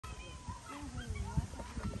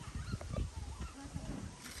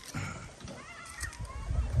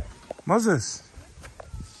Moses,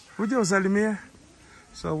 would you salimia?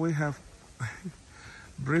 So we have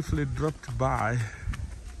briefly dropped by.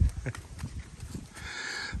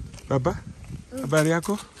 Baba, habari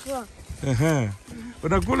yako?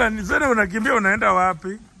 Unakula ni zana, unakimbia unaenda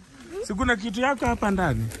wapi? Si kuna kitu yako hapa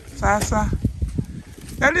ndani. Sasa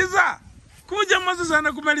Eliza, kuja Moses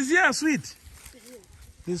anakumalizia sweet.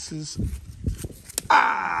 This is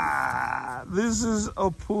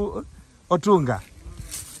Otunga.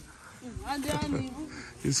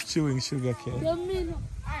 He's chewing sugar cane.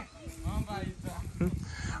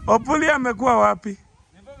 Opuli amekuwa wapi?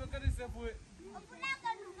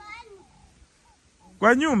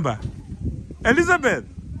 Kwa nyumba. Elizabeth.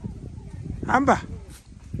 Amba.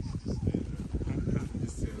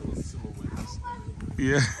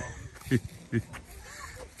 Yeah.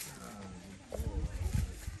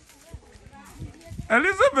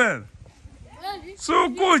 Elizabeth.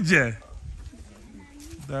 Sukuje.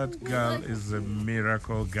 That girl is a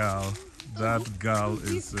miracle girl. That girl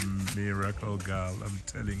is a miracle girl. I'm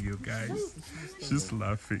telling you guys. She's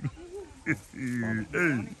laughing.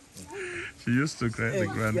 Hey. She used to cry. The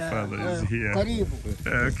grandfather is here.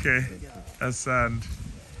 Okay. Asante.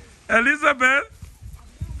 Elizabeth.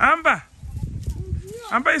 Amba.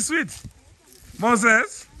 Amba is sweet.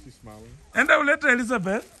 Moses. She's smiling. Enda uleta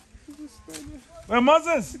Elizabeth. Where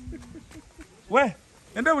Moses? Where?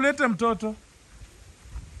 Enda uleta mtoto.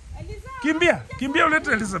 Kimbia. Kimbia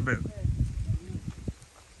uleta Elizabeth.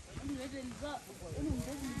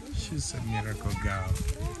 She's a miracle girl.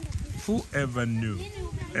 Whoever knew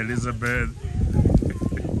Elizabeth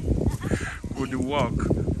could walk?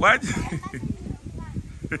 What?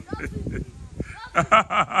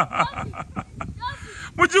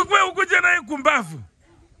 Mchukue ukuje naye kumbavu.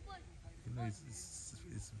 You know,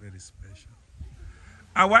 it's very special.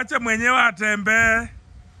 Awache mwenyewe atembee.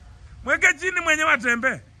 Mweke chini mwenyewe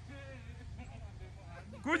atembee.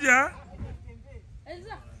 Kuja.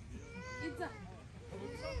 Elza. Elza.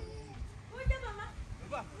 Kuja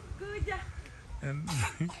mama. Kuja. And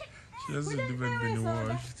she hasn't even been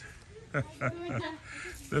washed.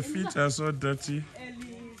 The feet are so dirty.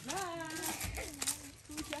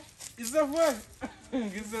 Is that what?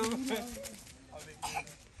 Is that what?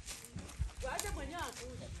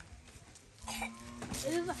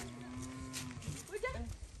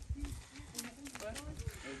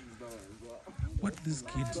 What these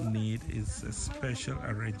kids need is a special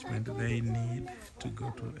arrangement. They need to go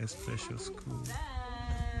to a special school.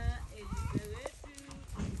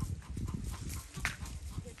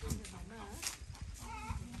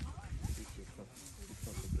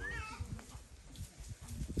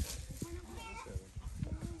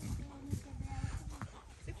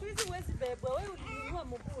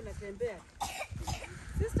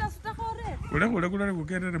 Kula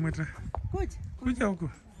kukenda mweta. Kuja. Kuja huko.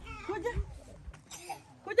 Kuja.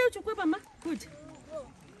 Kuja uchukue mama. Kuja.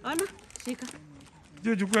 Ana, shika.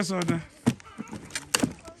 Je, uchukue soda.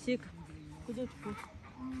 Shika. Kuja uchukue.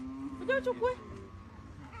 Kuja uchukue.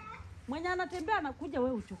 Mwenye anatembea anakuja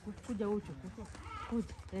wewe uchukue. Kuja wewe uchukue.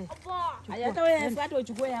 Kuja. Hata wewe fuata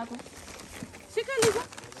uchukue yako. Shika Liza.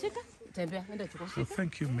 Shika. Tembea, nenda chukua. So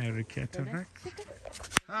thank you, Mary Cataract.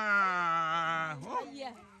 Ah. Oh.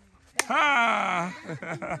 Yeah. Ah.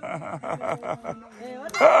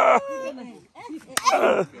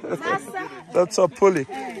 That's a pulley.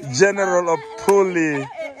 General of pulley.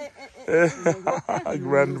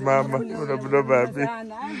 Grandmama. Baby.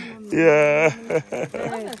 Yeah.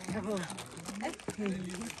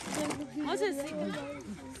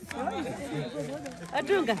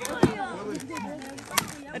 Atunga.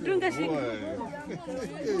 Atunga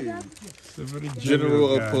it's a very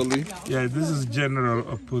general of pulley. Yeah, this is general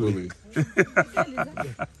of pulley.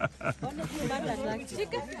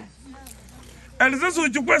 Alizosu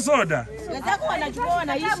uchukue soda. Nataka wanachukua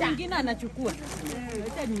wanaisha. Mwingine anachukua.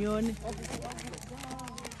 Acha nione.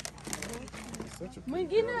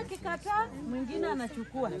 Mwingine akikataa, mwingine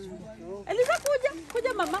anachukua. Eliza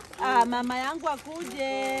kuja mama. Ah, mama yangu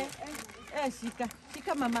akuje. Shika.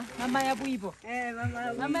 Shika mama. Mama ya Buibo.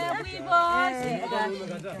 Mama ya Buibo. Shika.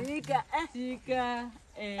 Shika. Shika.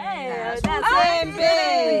 Sembe.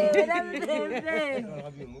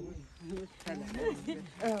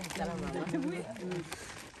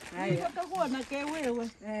 Haya. Kuona kewewe.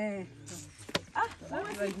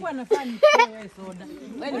 Wewe sikuwa nafanya wewe soda.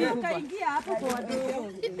 Wewe kaingia hapo kwa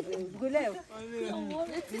wadogo. Guleo.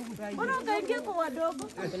 Mbona kaingia kwa wadogo?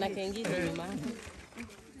 Kuna kaingia mama.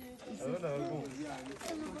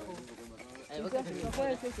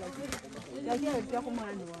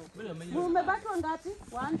 Umebaki ngapi?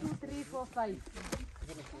 1 2 3 4 5.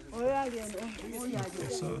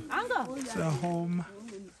 So, it's a home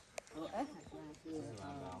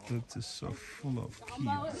It is so full of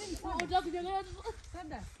kids.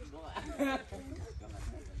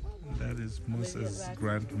 That is Moses'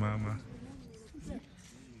 grandmama.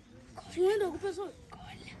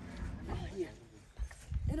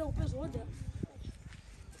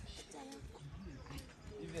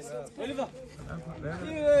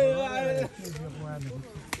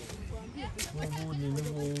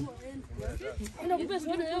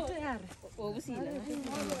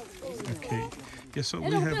 Okay, yeah, so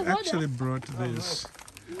we have actually brought this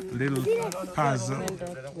little puzzle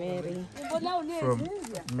from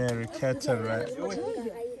Mary Cataract.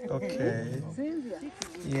 Okay,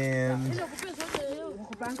 and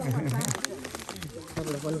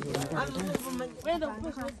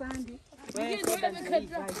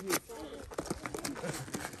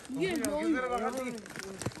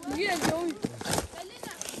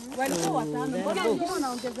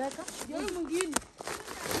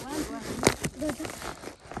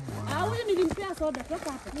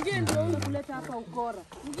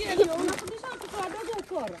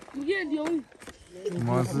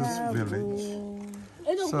Moses Village.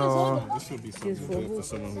 So this would be something good for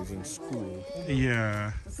someone who's in school.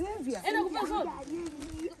 yeah.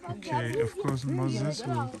 Okay, of course Moses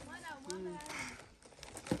will.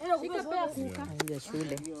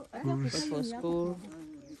 For school.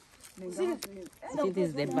 This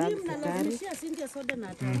is the bag to carry.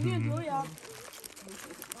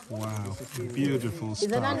 Wow, beautiful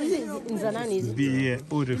stuff.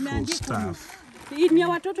 Beautiful stuff. Ni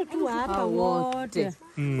watoto tu hapa wote.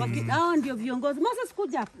 Hao ndio viongozi. Moses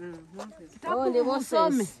kuja hapa. Oh, ndio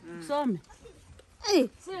Moses. Some. Eh,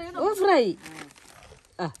 ufurahi.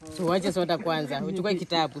 So wacha soda kwanza. Uchukue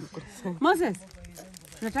kitabu. Moses.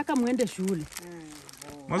 Nataka muende shule.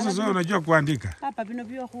 Moses, wewe unajua kuandika? Papa bino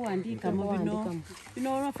byo kuandika mo bino.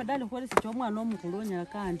 Bino afadhali kwa si chomwa no mukulunya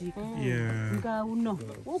akaandika. Yeah. Nga uno.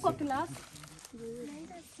 Uko class?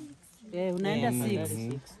 Unaenda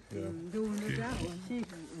 6. Ndio unaenda 6.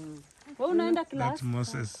 Wewe unaenda class? That's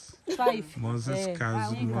Moses. 5. Moses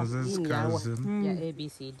cousin. Ya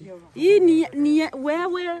ABCD. Hii ni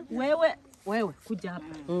wewe kuja hapa.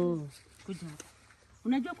 Kuja hapa.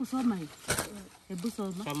 Unajua kusoma hii? Hebu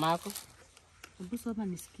soma. Samako. Hebu soma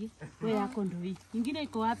nisikie. Wewe yako ndio hii. Nyingine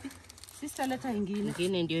iko wapi? Sister leta nyingine.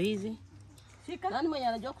 Nyingine ndio hizi. Shika. Nani mwenye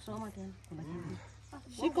anajua kusoma tena?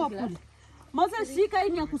 Shika hapo. Moses, shika hii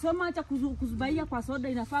ni ya kusoma, acha kuzubaia kwa soda,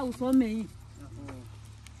 inafaa usome hii.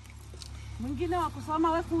 Mwingine wa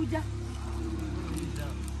kusoma wewe kuja.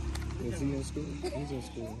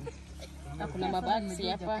 Na kuna mabagi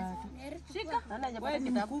hapa. Shika. Wewe ni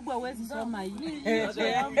mkubwa huwezi soma hii.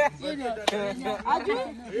 Ajui?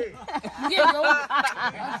 Ndio.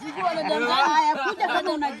 Sijui wanadanganya. Haya kuja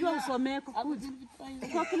kama unajua usomeko kuja.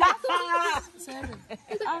 Kwa klasi.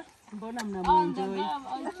 Mbona mnamuenjoy?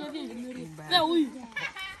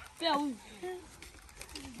 Pia huyu.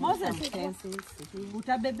 Moses,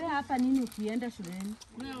 utabebea hapa nini ukienda shuleni?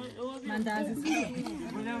 Mandazi.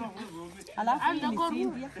 Alafu ni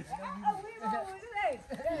Cynthia.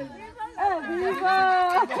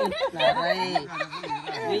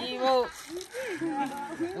 Vivo.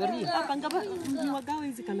 Hapa ngapa niwagawe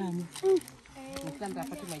hizi kalamu. Nataka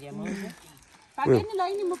apate moja moja. Pageni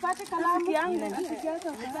laini mpate kalamu yangu.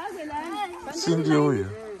 Si ndio huyo?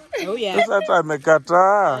 Oh yeah. Sasa hata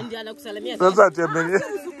amekataa. Ndio anakusalimia. Sasa atembea.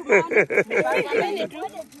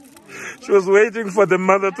 She was waiting for the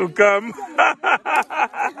mother to come.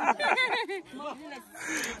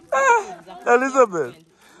 Elizabeth,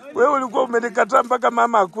 wewe ulikuwa umenikataa mpaka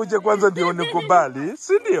mama akuje kwanza ndio unikubali,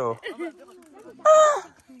 si ndio?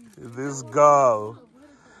 This girl.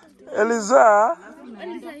 Eliza.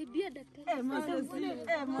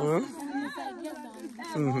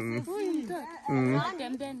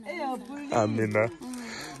 Amina.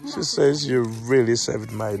 She says you really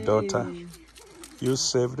saved my daughter. You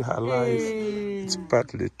saved her life. It's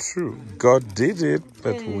partly true. God did it,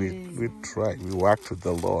 but we tried. We worked with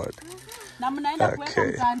the Lord. Na mnaenda kuweka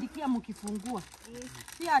mtaandikia mkifungua.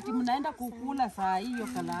 Si ati mnaenda kukula saa hiyo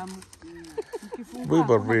kalamu.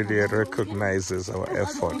 Wiba really recognizes our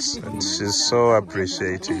efforts and she's so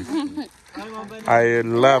appreciative. I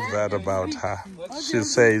love that about her. She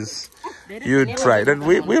says, you tried. And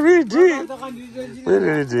we really did. We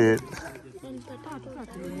really did.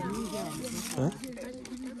 Huh?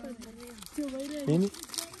 Nini?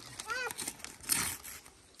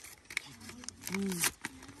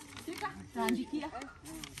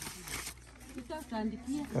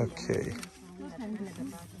 Okay.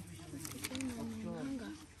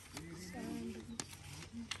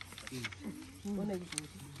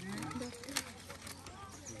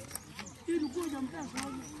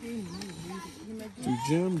 To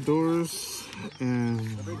Jim, Doris, and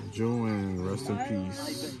Joanne, rest in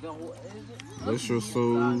peace. Bless your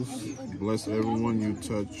souls. Bless everyone you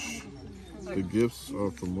touch. The gifts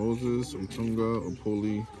are for Moses, Utunga,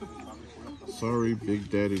 Opoli. Sorry, Big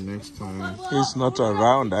Daddy, next time. He's not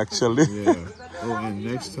around, actually. Yeah. Oh, and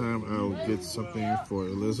next time I'll get something for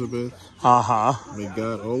Elizabeth. May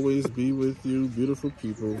God always be with you, beautiful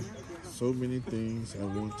people. So many things I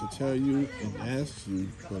want to tell you and ask you,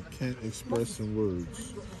 but can't express in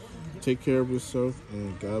words. Take care of yourself,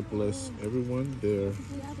 and God bless everyone there.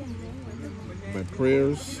 My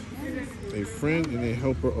prayers, a friend and a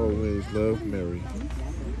helper always. Love, Mary.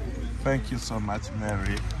 Thank you so much,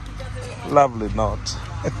 Mary. Lovely note.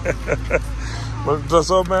 But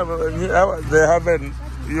so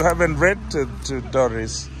you haven't read to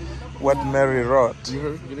Doris what Mary wrote.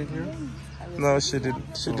 You didn't hear? No, she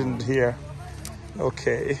didn't hear.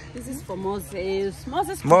 Okay. This is for Moses.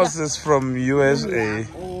 Moses from USA.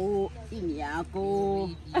 Oh,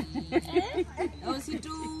 Inyako.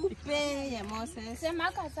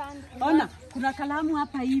 Ona, kuna kalamu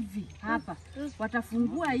hapa hivi, hapa.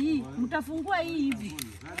 Watafungua hii, mtafungua hii hivi.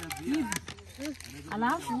 Hivi.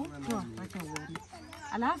 Alafu, toa, wacha uone.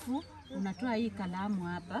 Alafu, unatoa hii kalamu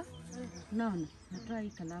hapa. Unaona? Unatoa hii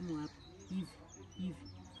kalamu hapa. Hivi, hivi.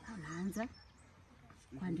 Unaanza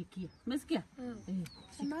kuandikia. Umesikia?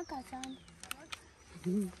 Samaka sana.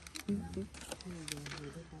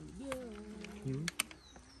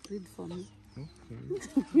 Read for me. Okay.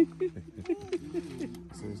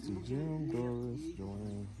 It says to Jim, Doris,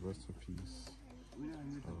 Joanne, rest in peace.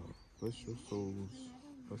 Bless your souls.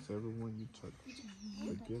 Bless everyone you touch.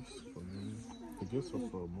 The gifts for me. The gifts are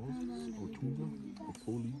for Moses, Otunga,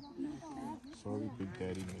 Opoli. Sorry, Big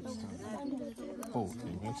Daddy, next time. Oh,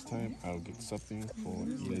 and next time I'll get something for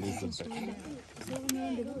Elizabeth.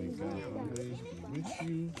 May God always be with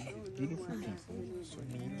you, beautiful people. So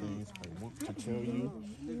many things I want to tell you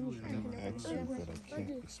and ask you, but I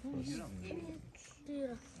can't express in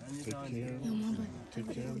words. Take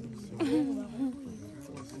care of yourself.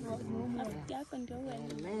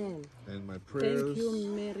 Amen. And my prayers. Thank you,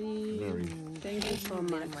 Mary. Thank you so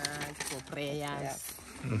much for prayers.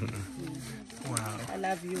 Wow. I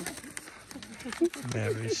love you.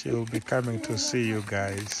 Mary, she'll be coming to see you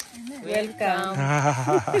guys. Welcome.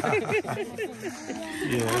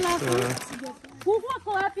 Yes. Kuku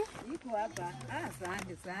wako wapi? Niko hapa.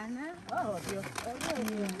 Asante sana. Oh, ndio.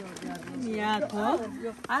 Ni yako.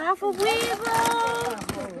 Alafu wivo.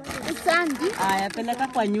 Asante. Aya, peleka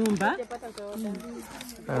kwa nyumba.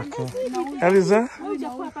 Okay. Eliza?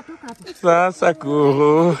 Sasa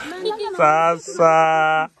kuru.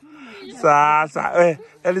 Sasa.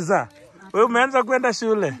 Eliza, wewe umeanza kwenda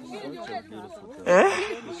shule?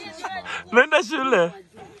 Unaenda shule?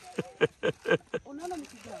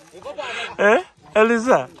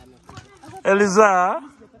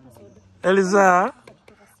 Eliza,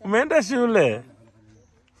 umeenda shule?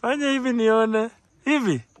 Fanya hivi nione.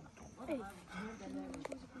 Hivi.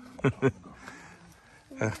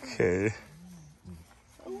 Okay.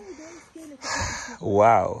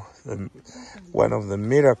 Wow. One of the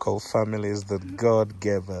miracle families that God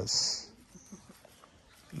gave us.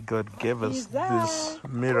 God gave us these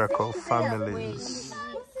miracle families.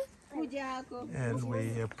 And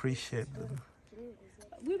we appreciate them.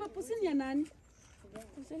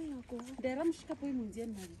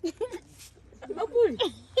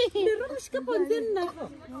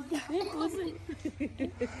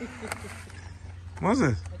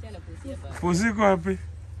 Moses, pusi kwa wapi?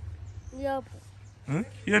 Yapo.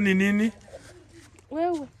 Hiyo ni nini?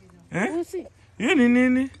 Wewe. Pusi. Hiyo ni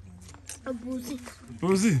nini? Pusi.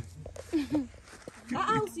 Pusi.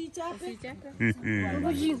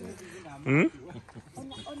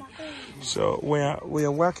 So we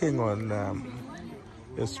are working on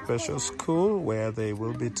a special school where they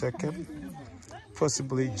will be taken,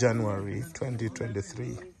 possibly January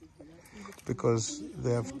 2023, because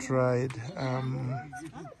they have tried.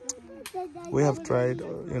 We have tried,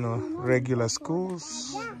 regular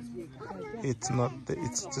schools. It's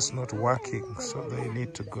just not working. So they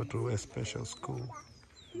need to go to a special school.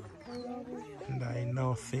 And I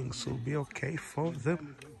know things will be okay for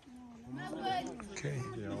them. Okay.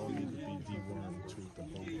 They all need to be dewormed to the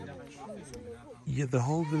whole village. Yeah, the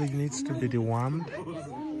whole village needs to be dewormed.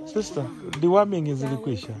 Sister, deworming is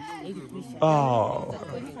ilikwisha. Oh,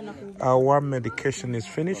 our worm medication is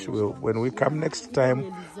finished. When we come next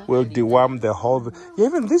time, we'll deworm the whole. Yeah,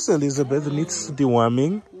 even this Elizabeth needs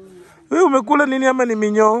deworming. Wewe umekula nini ama ni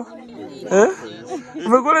minyoo?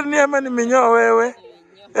 Umekula nini ama ni minyoo wewe?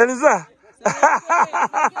 Eliza?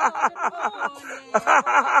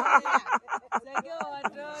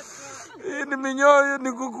 Hii ni minyoo, hii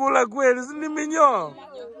ni kukula kweli, si ni minyoo?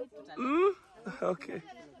 Okay.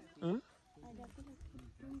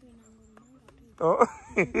 Oh,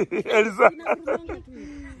 Elisa.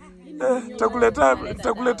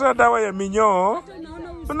 Takuleta dawa ya minyoo.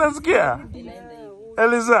 Unasikia?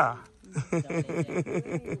 Elisa.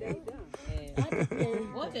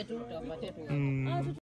 Wote tu